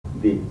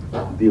the,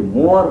 the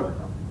more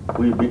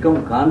we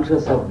become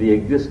conscious of the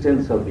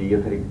existence of the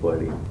etheric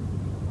body,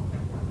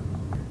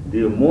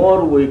 the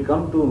more we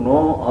come to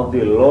know of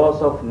the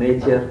laws of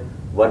nature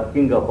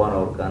working upon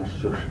our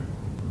constitution.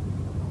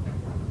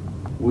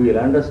 We will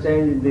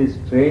understand the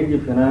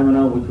strange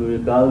phenomena which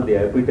we call the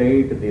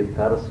appetite, the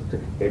thirst,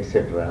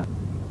 etc.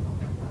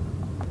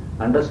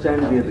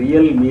 Understand the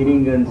real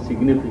meaning and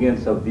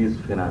significance of these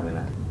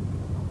phenomena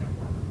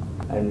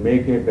and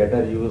make a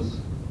better use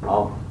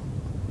of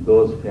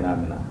those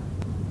phenomena.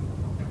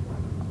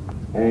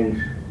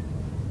 And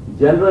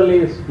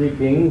generally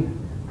speaking,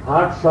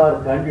 thoughts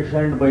are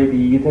conditioned by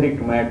the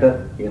etheric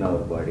matter in our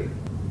body.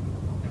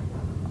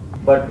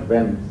 But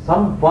when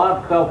some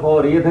part of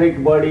our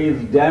etheric body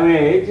is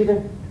damaged,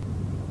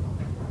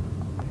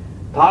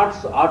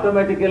 thoughts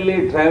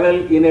automatically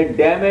travel in a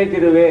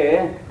damaged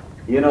way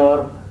in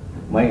our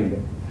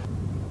mind.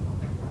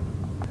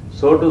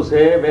 So to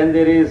say, when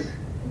there is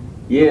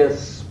a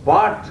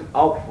spot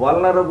of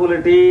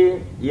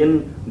vulnerability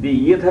in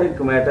the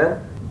etheric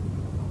matter,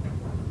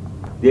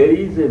 there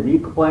is a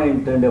weak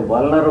point and a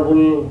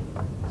vulnerable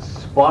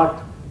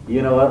spot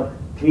in our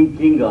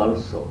thinking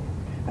also.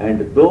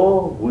 And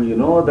though we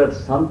know that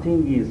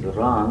something is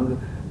wrong,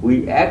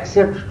 we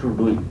accept to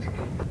do it.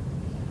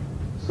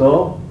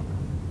 So,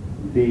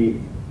 the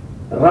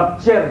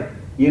rupture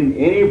in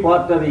any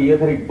part of the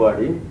etheric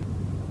body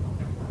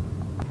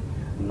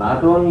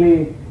not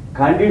only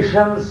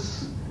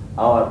conditions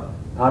our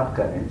thought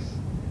currents,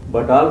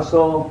 but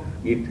also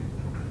it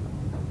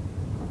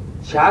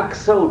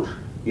chalks out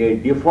a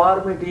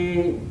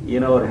deformity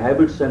in our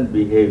habits and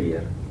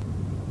behavior.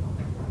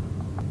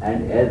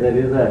 And as a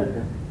result,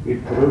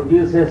 it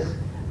produces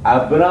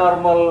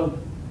abnormal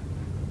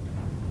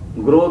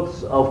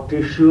growths of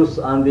tissues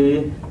on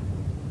the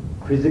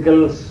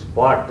physical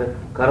spot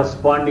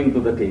corresponding to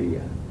that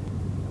area.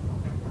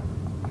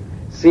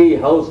 See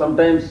how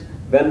sometimes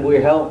when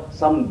we have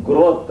some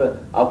growth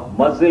of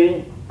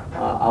muscle,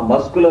 a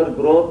muscular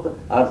growth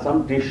or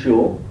some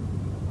tissue,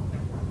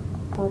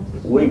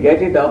 we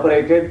get it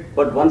operated,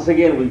 but once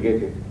again we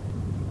get it.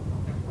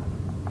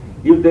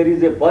 If there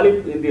is a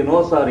polyp in the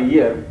nose or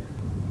ear,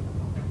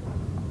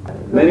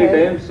 many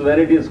times when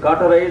it is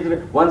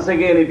cauterized, once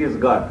again it is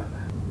got.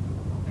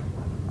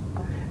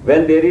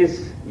 When there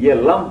is a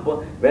lump,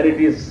 when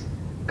it is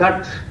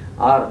cut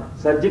or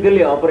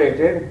surgically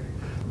operated,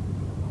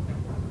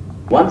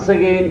 once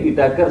again it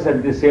occurs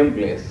at the same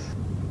place.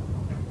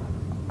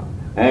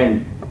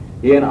 And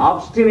an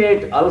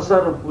obstinate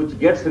ulcer which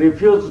gets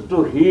refused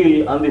to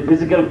heal on the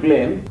physical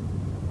plane,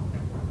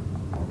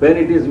 when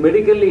it is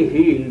medically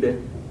healed,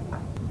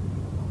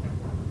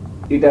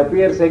 it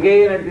appears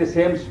again at the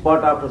same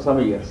spot after some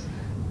years.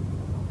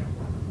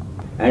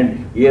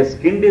 And a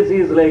skin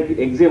disease like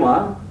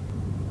eczema,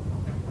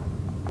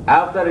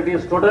 after it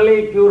is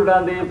totally cured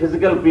on the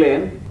physical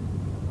plane,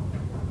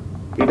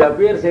 it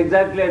appears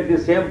exactly at the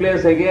same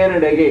place again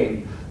and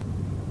again,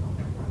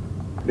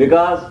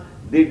 because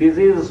the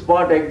disease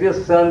spot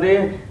exists on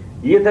the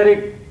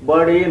etheric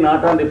body,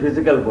 not on the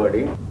physical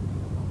body.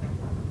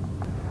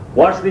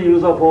 What's the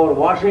use of our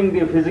washing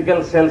the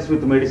physical cells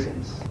with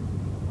medicines?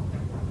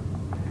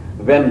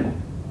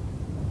 When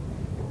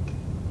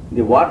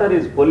the water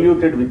is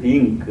polluted with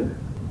ink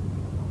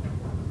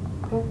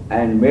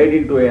and made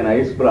into an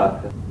ice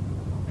block,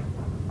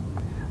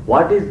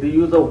 what is the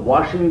use of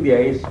washing the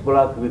ice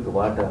block with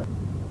water?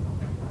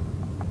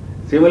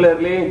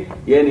 Similarly,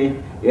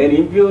 an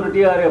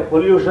impurity or a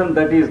pollution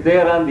that is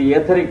there on the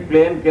etheric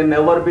plane can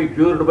never be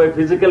cured by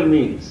physical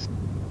means.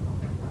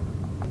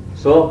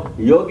 So,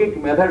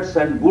 yogic methods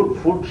and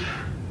good food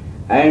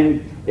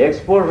and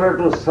exposure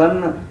to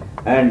sun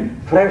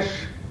and fresh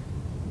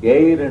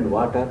air and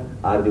water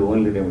are the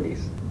only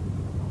remedies.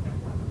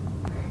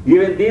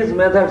 Even these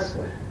methods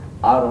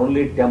are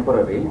only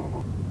temporary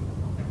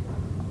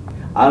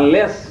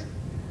unless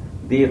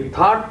the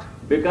thought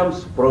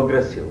becomes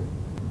progressive.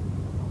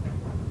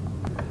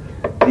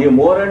 The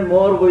more and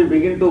more we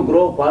begin to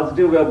grow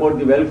positive about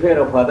the welfare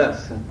of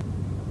others,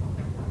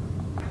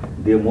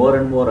 the more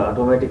and more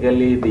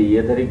automatically the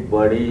etheric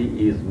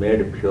body is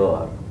made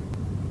pure.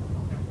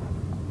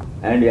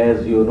 And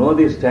as you know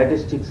the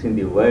statistics in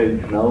the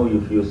world now,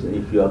 if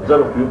you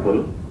observe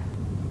people,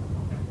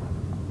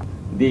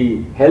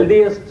 the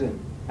healthiest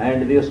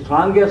and the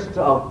strongest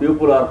of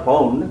people are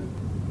found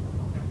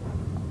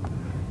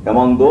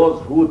among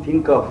those who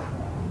think of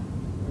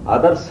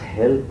others'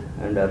 health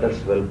and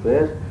others'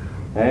 welfare,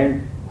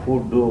 and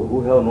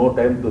who have no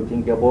time to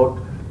think about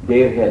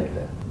their health.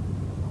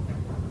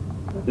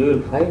 You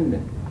will find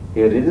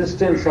a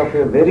resistance of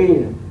a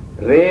very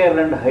rare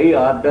and high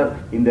order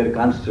in their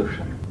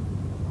constitution.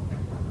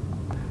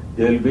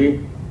 They will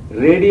be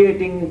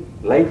radiating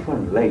life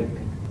and light,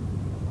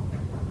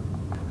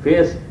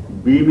 face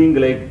beaming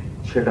like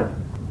children.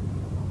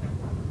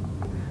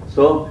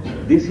 So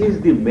this is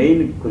the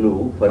main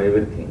clue for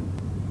everything.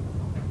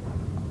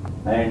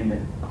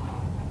 And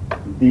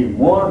the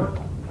more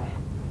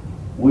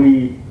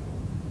we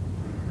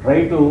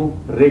try to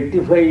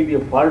rectify the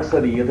faults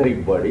of the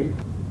etheric body,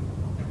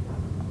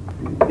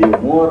 the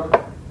more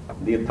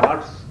the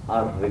thoughts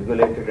are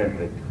regulated and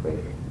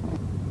rectified.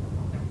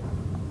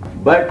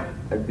 But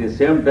at the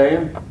same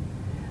time,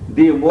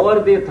 the more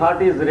the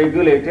thought is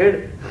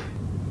regulated,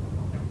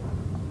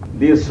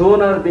 the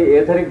sooner the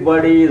etheric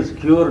body is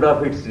cured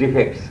of its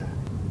defects.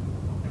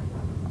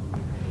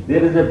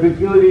 There is a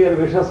peculiar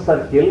vicious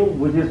circle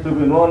which is to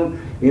be known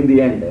in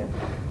the end.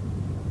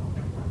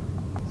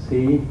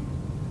 See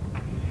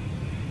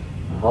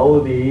how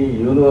the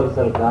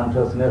universal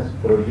consciousness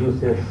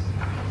produces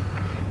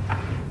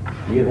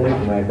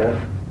etheric matter,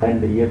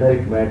 and the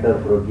etheric matter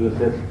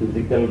produces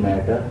physical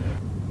matter.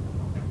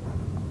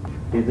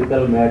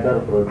 Physical matter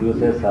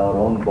produces our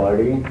own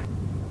body,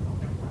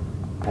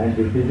 and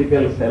the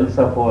physical cells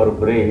of our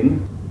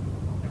brain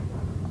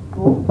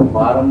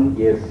form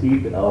a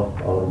seat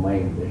of our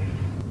mind.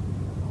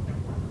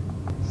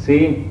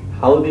 See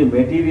how the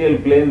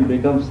material plane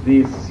becomes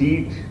the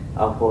seat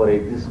of our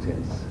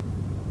existence,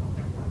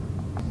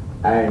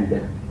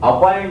 and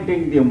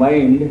appointing the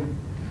mind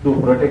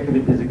to protect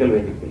the physical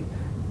vehicle.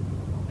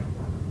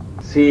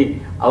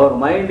 See, our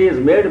mind is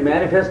made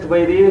manifest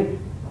by the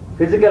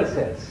physical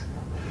cells.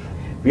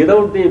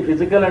 Without the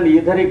physical and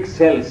etheric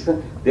cells,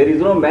 there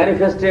is no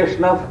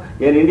manifestation of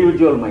an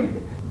individual mind.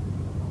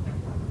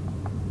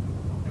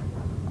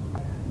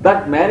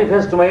 That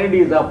manifest mind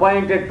is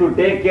appointed to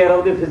take care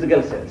of the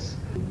physical cells.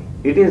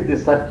 It is the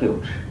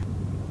circuit.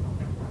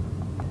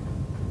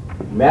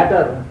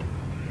 Matter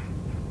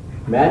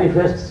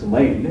manifests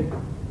mind,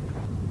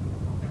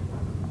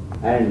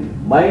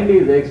 and mind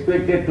is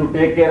expected to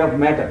take care of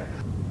matter.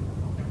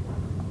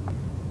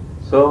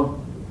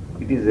 So,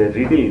 it is a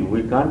riddle.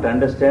 We can't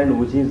understand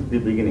which is the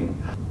beginning.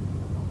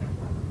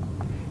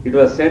 It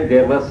was said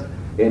there was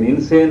an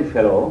insane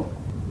fellow,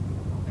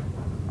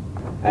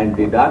 and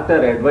the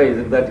doctor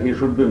advised that he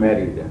should be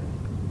married.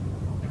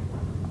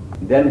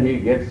 Then he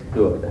gets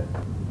cured.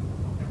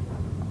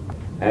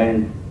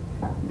 And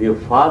the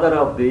father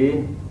of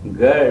the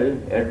girl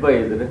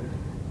advised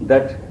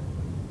that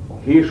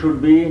he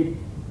should be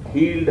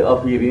healed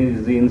of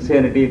his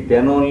insanity,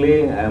 then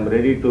only I am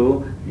ready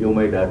to give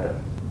my daughter.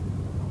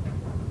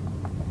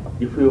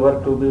 If he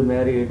were to be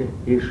married,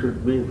 he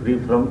should be free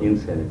from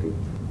insanity.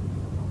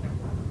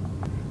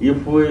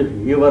 If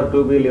he were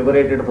to be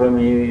liberated from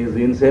his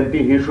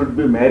insanity, he should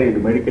be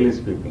married, medically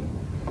speaking.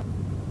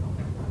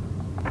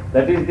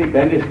 That is the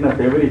condition of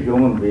every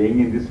human being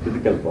in this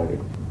physical body.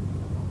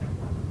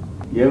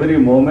 Every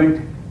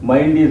moment,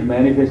 mind is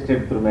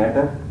manifested through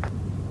matter.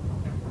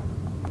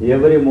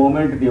 Every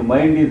moment, the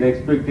mind is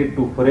expected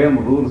to frame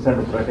rules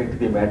and protect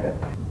the matter.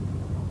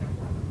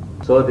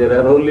 So there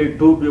are only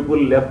two people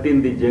left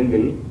in the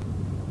jungle.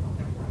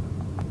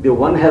 The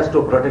one has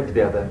to protect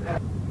the other.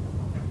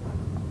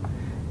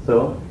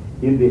 So,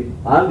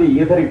 on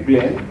the etheric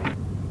plane,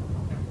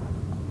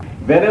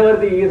 whenever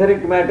the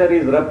etheric matter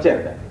is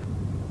ruptured,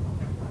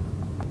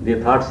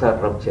 the thoughts are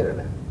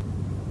ruptured.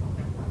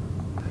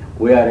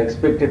 We are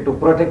expected to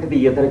protect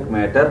the etheric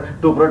matter,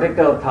 to protect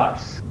our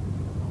thoughts.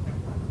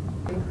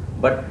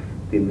 But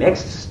the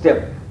next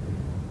step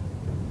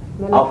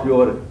of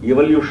your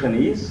evolution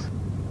is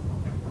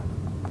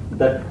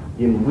that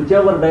in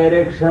whichever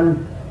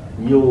direction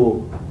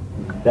you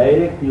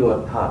direct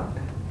your thought,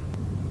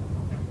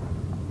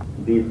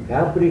 the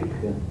fabric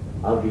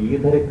of the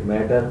etheric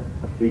matter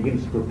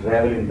begins to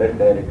travel in that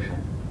direction.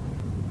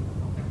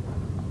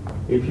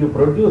 If you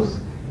produce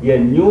a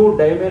new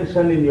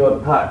dimension in your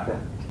thought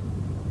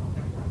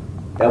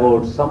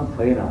about some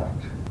fine art,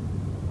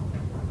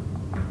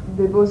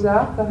 des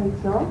beaux-arts par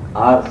exemple,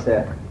 or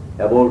say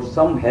about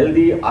some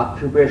healthy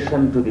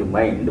occupation to the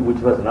mind which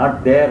was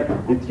not there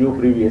with you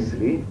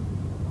previously,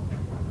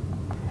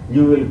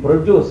 you will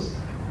produce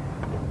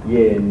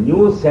a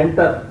new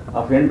center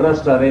of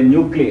interest or a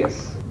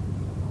nucleus.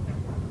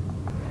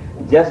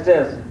 Just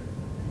as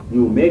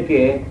you make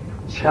a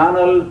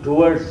channel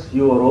towards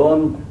your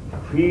own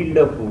field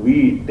of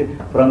wheat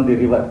from the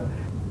river,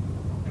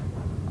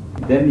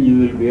 then you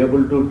will be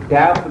able to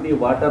tap the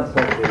waters of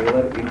the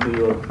river into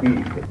your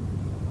field.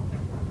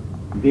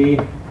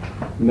 The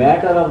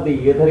matter of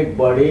the etheric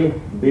body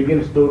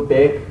begins to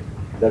take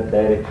that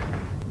direction.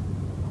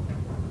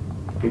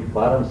 It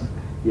forms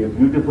a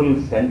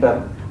beautiful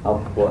center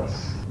of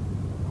force.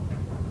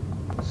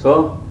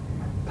 So,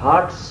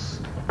 thoughts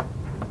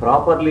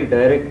properly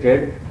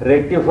directed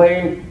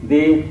rectify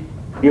the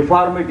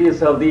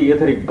deformities of the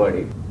etheric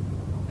body,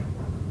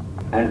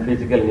 and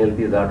physical health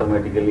is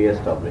automatically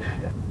established.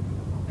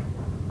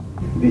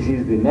 This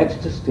is the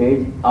next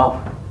stage of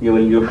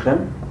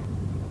evolution,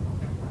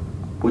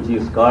 which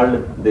is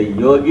called the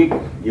yogic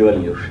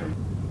evolution.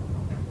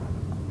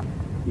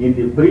 In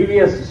the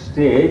previous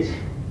stage,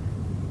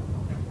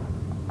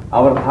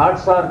 our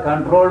thoughts are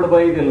controlled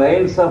by the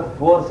lines of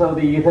force of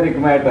the etheric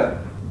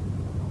matter.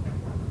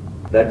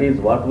 That is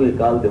what we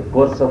call the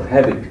force of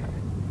habit.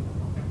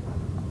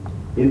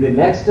 In the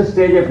next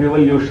stage of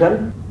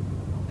evolution,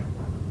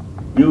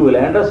 you will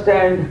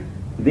understand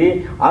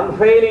the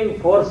unfailing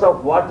force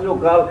of what you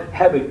call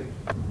habit,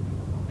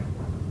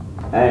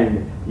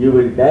 and you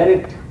will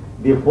direct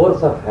the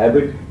force of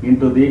habit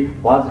into the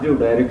positive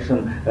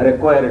direction,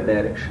 required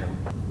direction.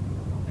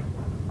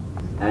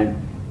 And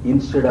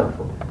instead of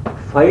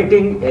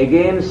fighting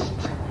against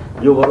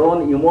your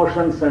own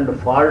emotions and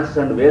faults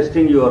and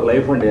wasting your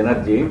life and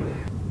energy,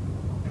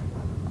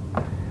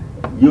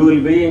 you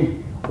will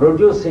be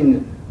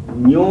producing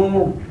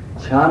new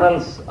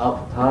channels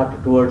of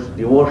thought towards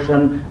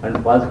devotion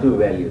and positive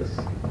values.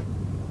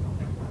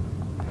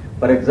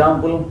 For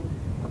example,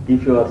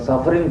 if you are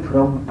suffering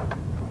from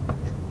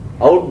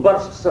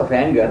outbursts of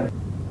anger,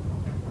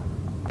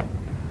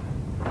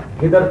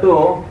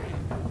 hitherto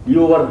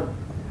you were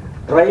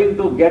trying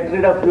to get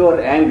rid of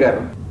your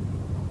anger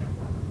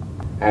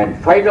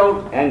and fight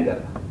out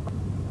anger.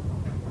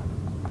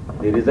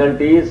 The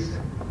result is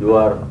you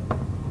are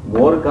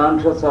more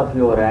conscious of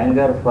your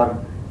anger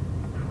for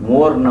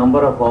more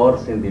number of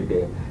hours in the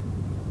day.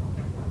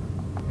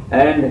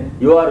 And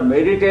you are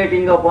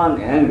meditating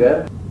upon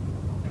anger,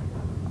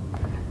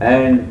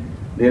 and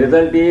the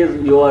result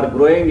is you are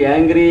growing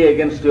angry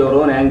against your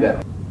own anger.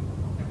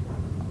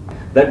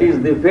 That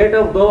is the fate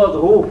of those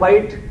who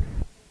fight.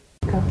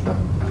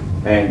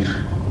 And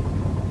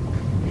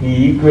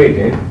he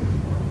equated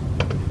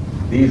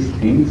these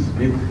things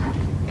with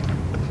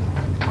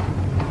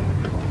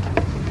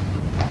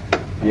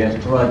the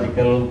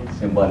astrological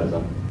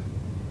symbolism.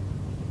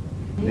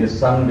 The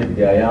sun with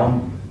the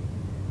ayam,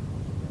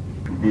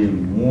 the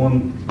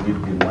moon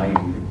with the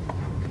mind,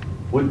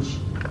 which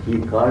he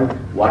called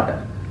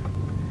water.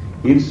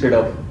 Instead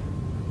of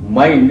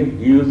mind,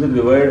 he used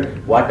the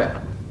word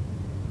water.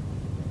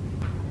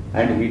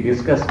 And he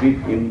discussed it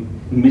in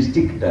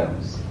mystic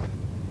terms.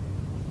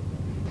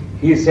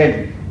 He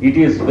said, it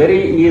is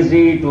very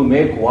easy to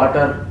make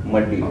water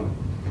muddy.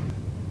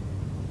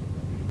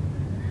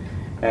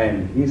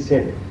 And he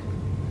said,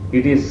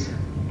 it is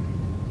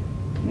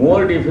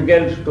more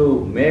difficult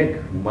to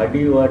make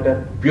muddy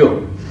water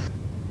pure.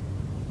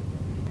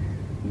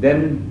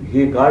 Then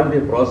he called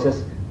the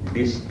process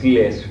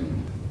distillation.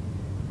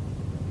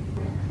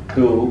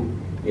 To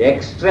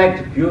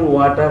extract pure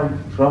water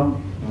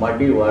from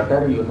muddy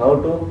water, you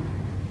have to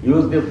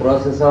use the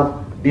process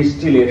of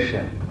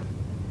distillation.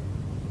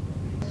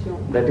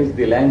 That is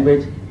the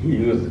language he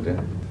used.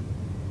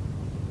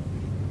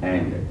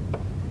 And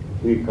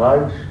he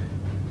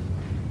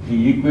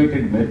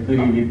equated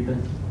Mercury with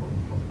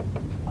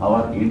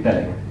our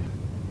intellect.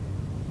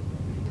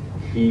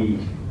 He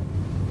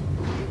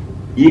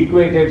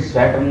equated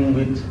Saturn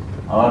with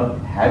our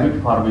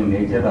habit-forming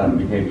nature or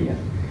behavior.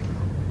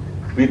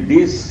 With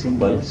these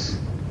symbols,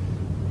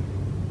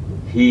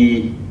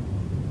 he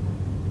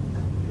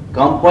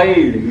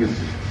compiled his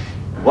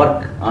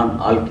work on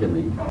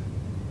alchemy,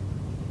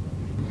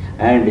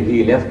 and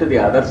he left the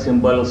other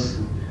symbols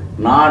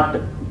not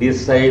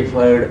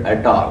deciphered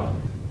at all.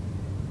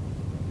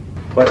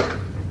 But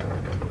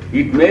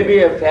it may be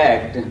a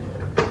fact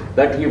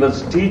that he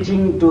was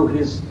teaching to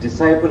his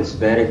disciples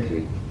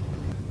directly,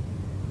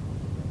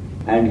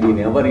 and he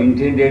never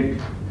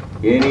intended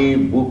any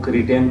book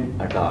written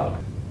at all.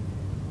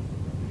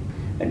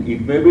 And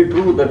it may be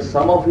true that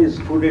some of his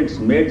students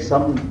made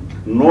some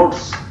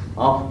notes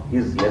of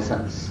his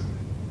lessons.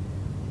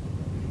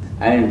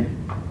 And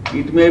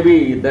it may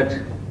be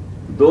that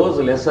those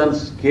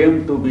lessons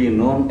came to be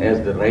known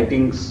as the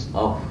writings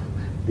of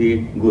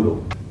the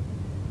Guru.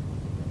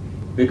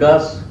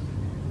 Because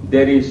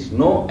there is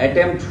no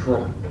attempt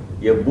for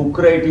a book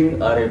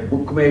writing or a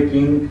book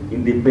making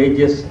in the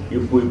pages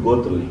if we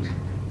go through it.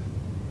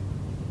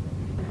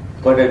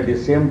 But at the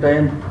same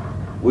time,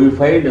 we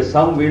find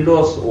some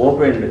windows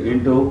opened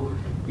into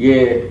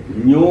a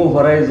new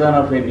horizon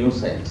of a new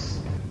science.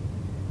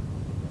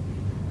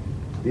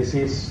 This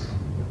is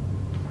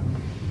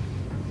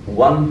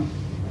one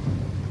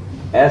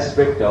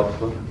aspect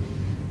of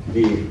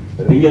the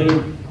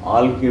real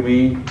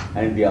alchemy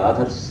and the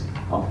authors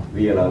of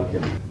real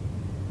alchemy.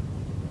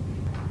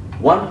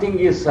 One thing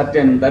is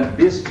certain, that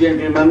this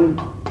gentleman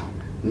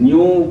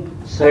knew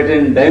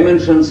certain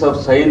dimensions of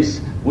science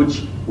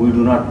which we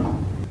do not know.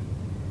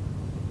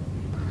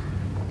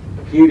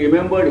 He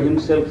remembered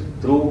himself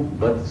through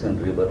births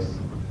and rebirths,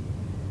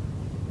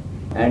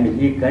 and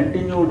he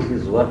continued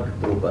his work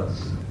through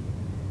births.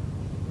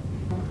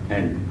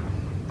 And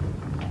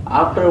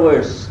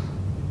afterwards,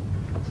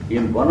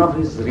 in one of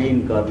his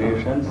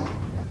reincarnations,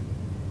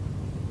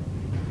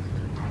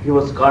 he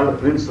was called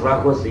Prince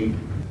Rakosi,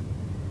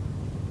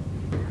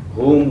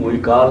 whom we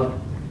call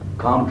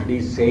Comte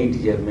de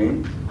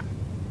Saint-Germain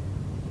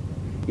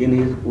in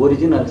his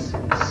original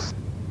sense,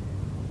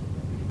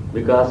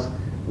 because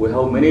we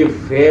have many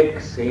fake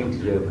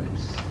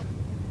Saint-Germains,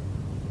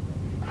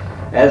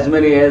 as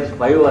many as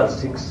 5 or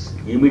 6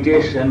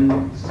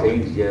 imitation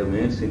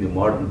Saint-Germains in the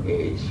modern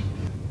age.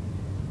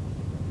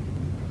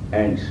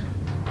 And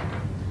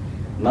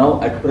now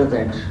at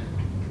present,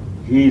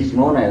 he is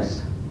known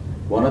as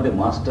one of the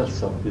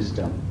masters of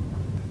wisdom,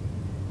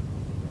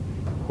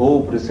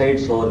 who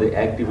presides over the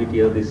activity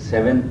of the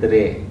 7th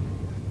ray,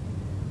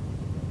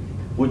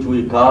 which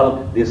we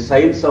call the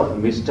science of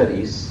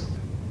mysteries,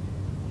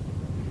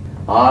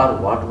 or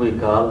what we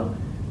call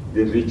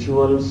the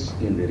rituals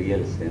in the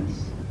real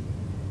sense,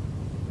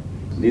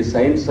 the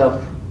science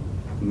of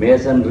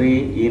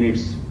masonry in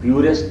its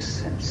purest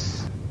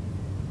sense,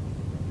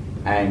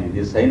 and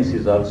the science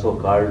is also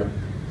called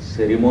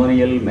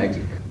ceremonial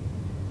magic,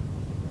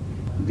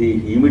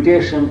 the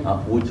imitation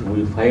of which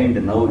we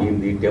find now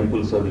in the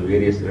temples of the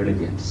various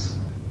religions.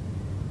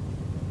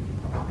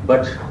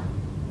 But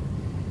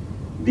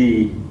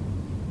the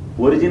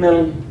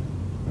original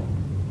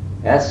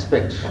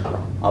aspect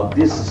of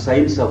this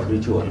science of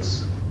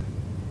rituals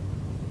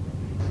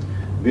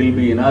will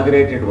be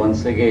inaugurated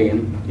once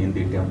again in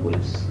the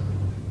temples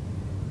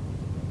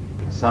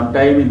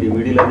sometime in the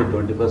middle of the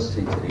 21st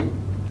century,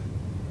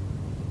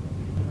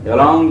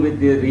 along with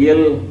the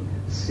real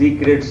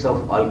secrets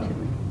of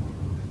alchemy.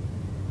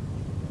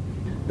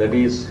 That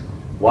is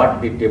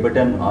what the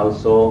Tibetan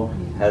also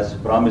has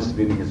promised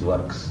in his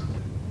works.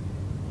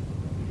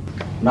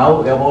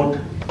 Now about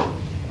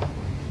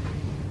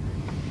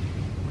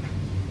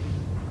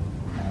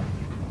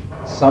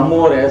some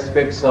more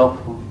aspects of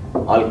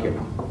alchemy.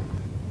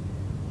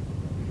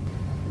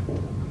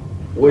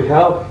 We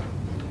have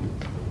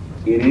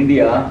in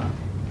India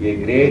a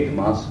great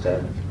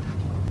master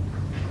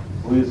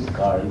who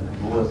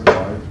was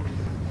called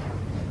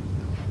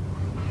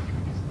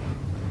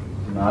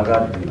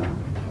Nagarjuna,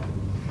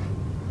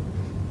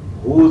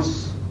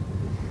 whose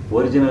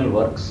original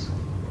works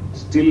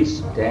still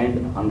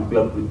stand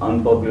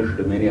unpublished,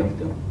 many of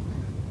them.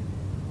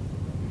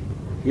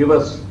 He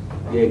was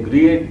a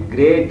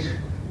great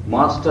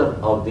master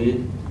of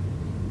the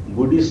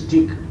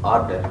Buddhistic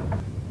order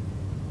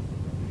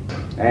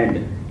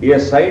and a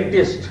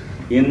scientist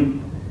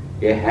in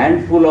a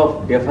handful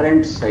of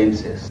different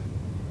sciences,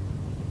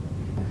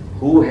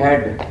 who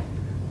had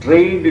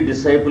trained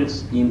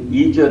disciples in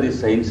each of the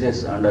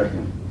sciences under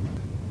him.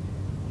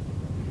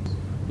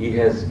 He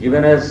has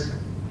given us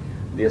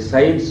the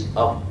science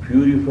of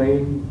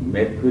purifying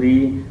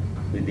mercury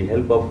with the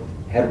help of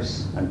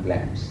herbs and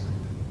plants,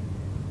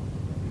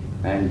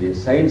 and the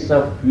science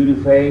of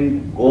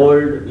purifying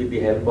gold with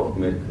the help of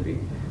mercury,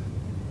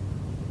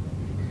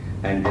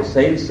 and the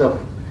science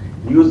of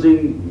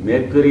using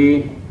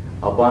mercury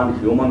upon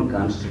human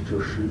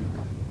constitution,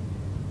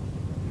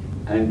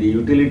 and the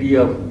utility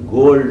of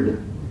gold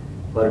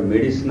for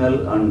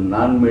medicinal and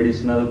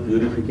non-medicinal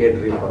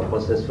purificatory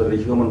purposes for the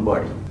human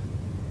body.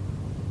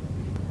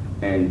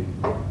 And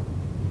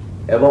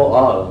above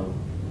all,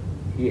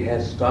 he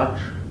has taught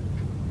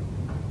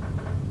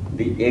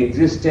the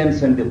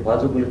existence and the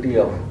possibility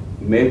of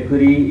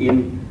mercury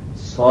in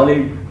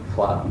solid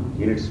form,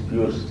 in its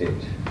pure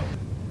state.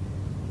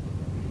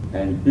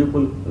 And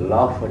people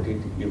laugh at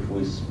it if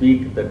we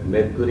speak that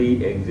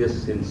mercury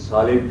exists in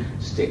solid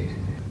state.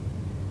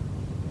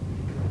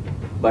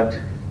 But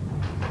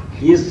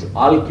his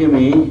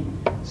alchemy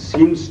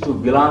seems to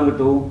belong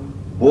to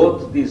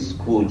both these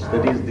schools,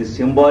 that is the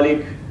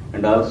symbolic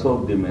and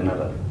also the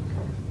mineral.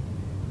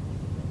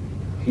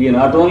 He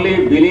not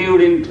only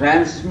believed in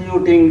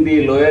transmuting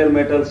the lower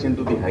metals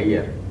into the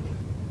higher,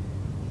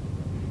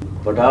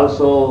 but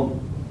also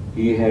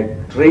he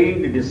had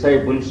trained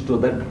disciples to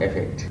that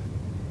effect.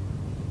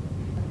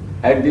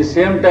 At the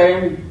same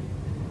time,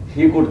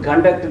 he could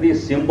conduct the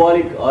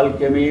symbolic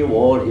alchemy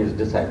over his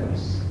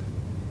disciples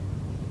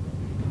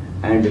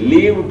and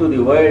leave to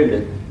the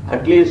world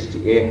at least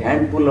a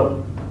handful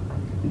of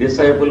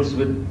disciples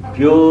with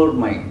pure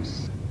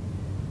minds,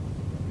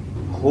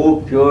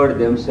 who cured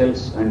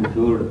themselves and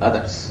cured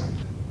others.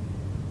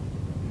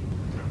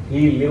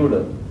 He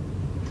lived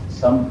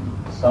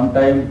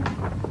sometime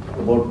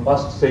about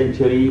 1st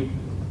century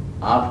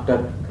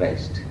after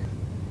Christ,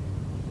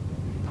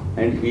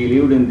 and he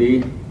lived in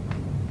the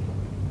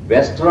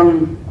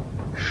western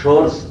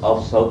shores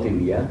of South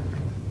India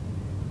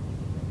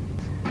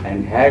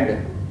and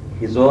had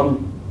his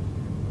own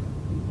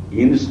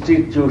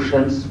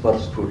institutions for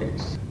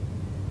students.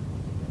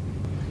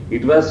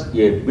 It was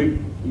a big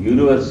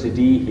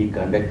university he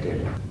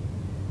conducted,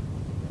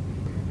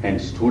 and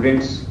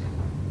students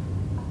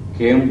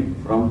came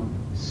from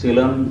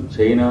Ceylon,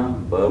 China,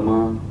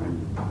 Burma,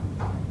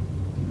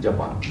 and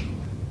Japan.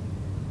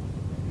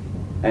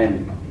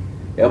 And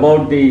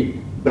about the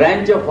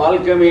branch of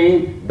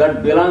alchemy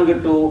that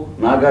belonged to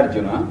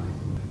Nagarjuna,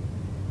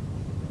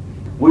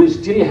 we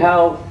still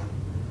have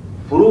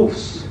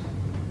proofs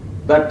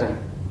that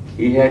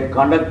he had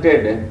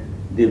conducted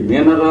the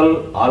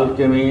mineral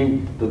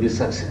alchemy to the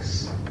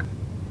success.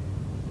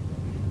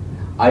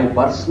 I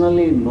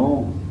personally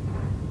know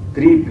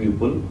 3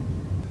 people,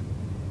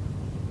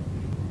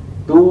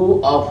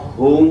 2 of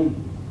whom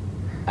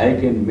I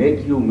can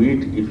make you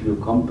meet if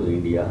you come to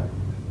India,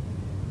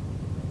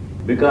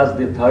 because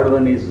the 3rd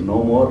one is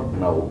no more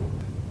now.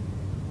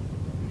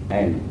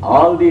 And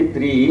all the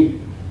 3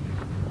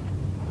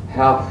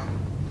 have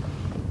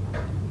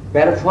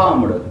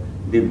performed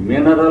the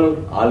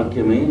mineral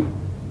alchemy,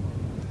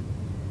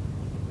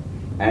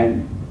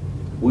 and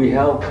we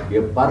have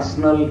a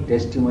personal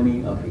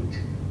testimony of it.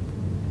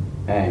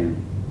 And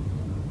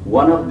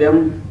one of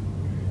them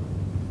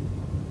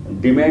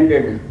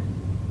demanded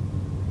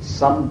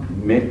some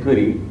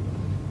mercury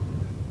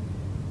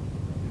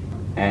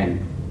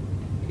and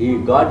he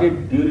got it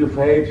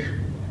purified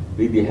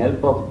with the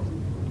help of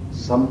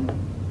some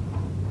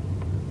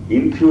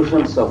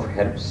infusions of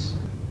herbs.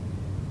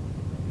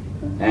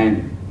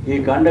 And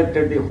he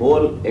conducted the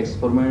whole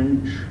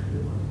experiment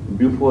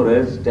before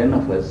us, 10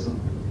 of us,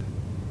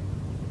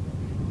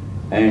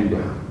 and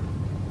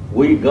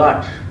we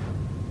got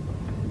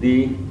the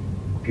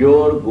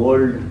pure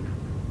gold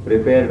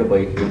prepared by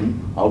him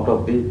out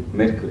of the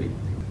mercury.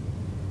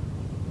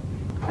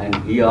 And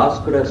he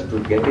asked us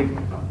to get it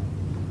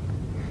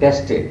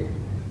tested.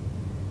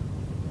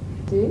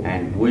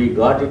 And we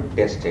got it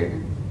tested.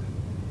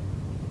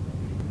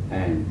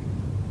 And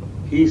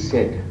he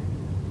said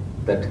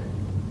that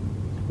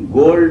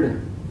gold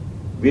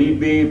will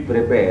be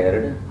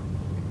prepared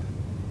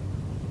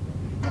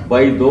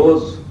by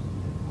those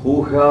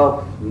who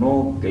have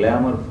no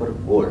glamour for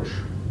gold.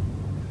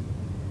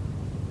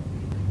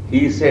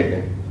 He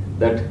said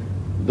that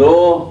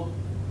though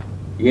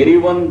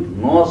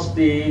anyone knows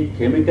the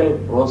chemical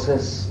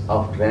process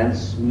of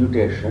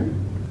transmutation,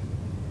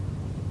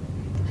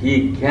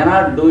 he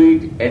cannot do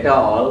it at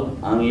all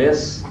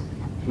unless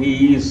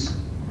he is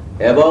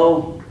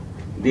above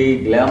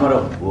the glamour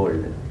of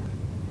gold.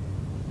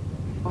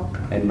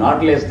 And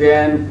not less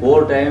than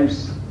 4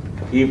 times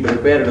he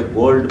prepared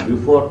gold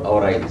before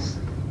our eyes.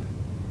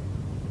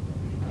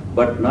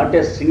 But not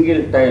a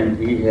single time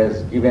he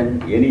has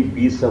given any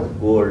piece of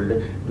gold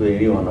to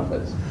any one of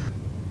us.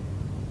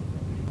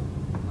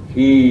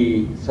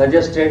 He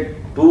suggested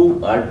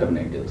 2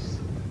 alternatives.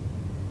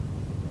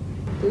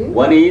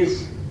 One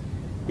is,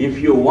 if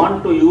you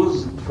want to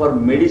use for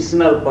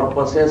medicinal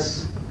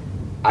purposes,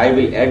 I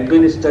will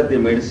administer the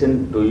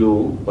medicine to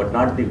you, but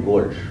not the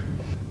gold.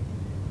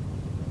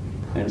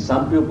 And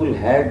some people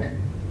had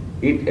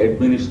it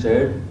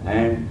administered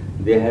and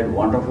they had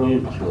wonderful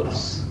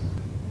cures.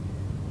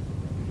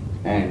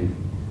 And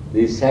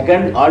the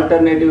second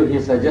alternative he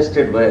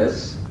suggested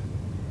was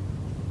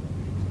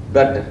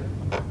that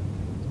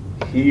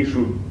he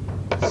should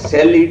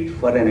sell it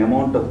for an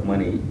amount of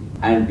money,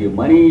 and the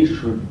money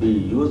should be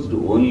used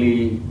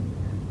only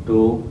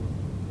to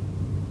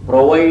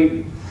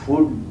provide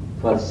food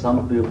for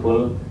some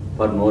people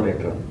for no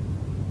return.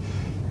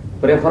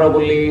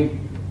 Preferably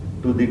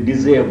to the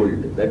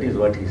disabled, that is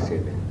what he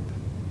said.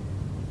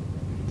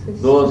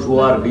 Those who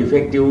are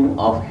defective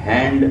of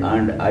hand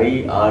and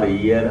eye or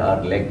ear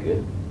or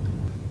leg.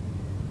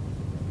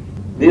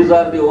 These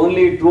are the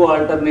only 2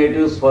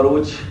 alternatives for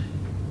which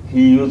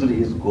he used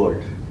his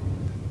gold.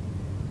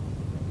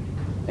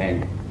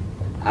 And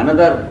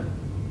another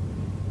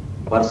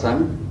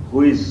person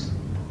who is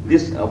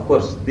this, of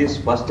course, this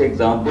first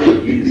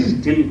example is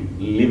still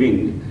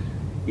living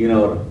in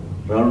our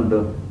round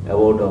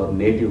about our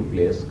native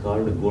place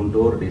called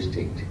Guntur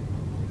district.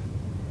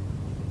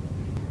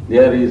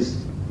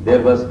 There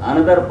was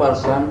another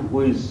person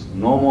who is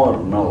no more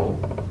now.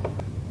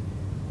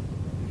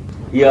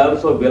 He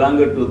also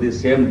belonged to the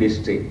same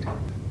district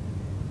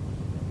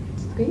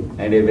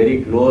and a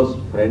very close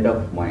friend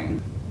of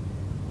mine.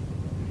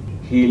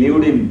 He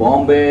lived in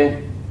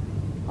Bombay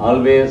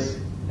always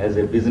as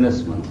a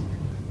businessman,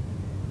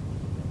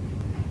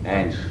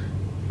 and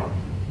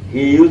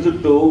he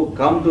used to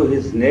come to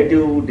his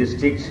native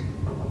district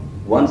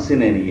once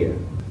in a year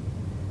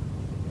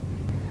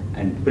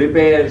and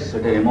prepare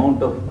certain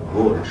amount of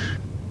gold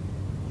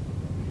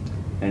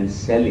and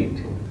sell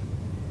it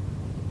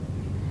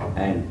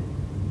and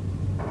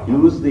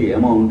use the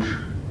amount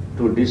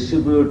to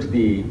distribute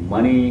the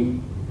money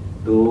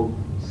to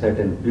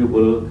certain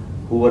people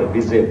who were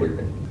disabled.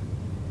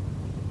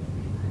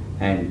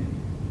 And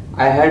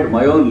I had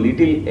my own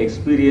little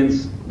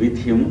experience with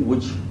him,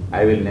 which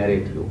I will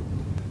narrate you.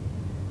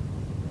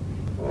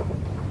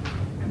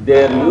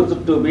 There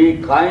used to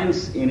be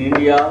coins in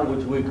India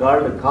which we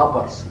called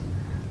coppers.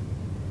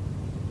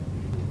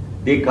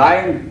 The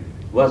coin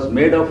was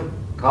made of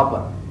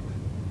copper,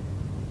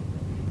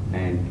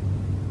 and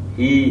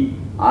he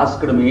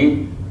asked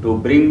me to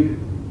bring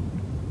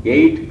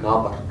 8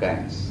 copper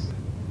coins.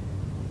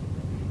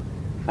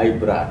 I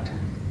brought.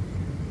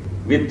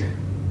 With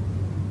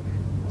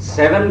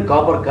 7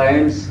 copper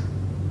coins,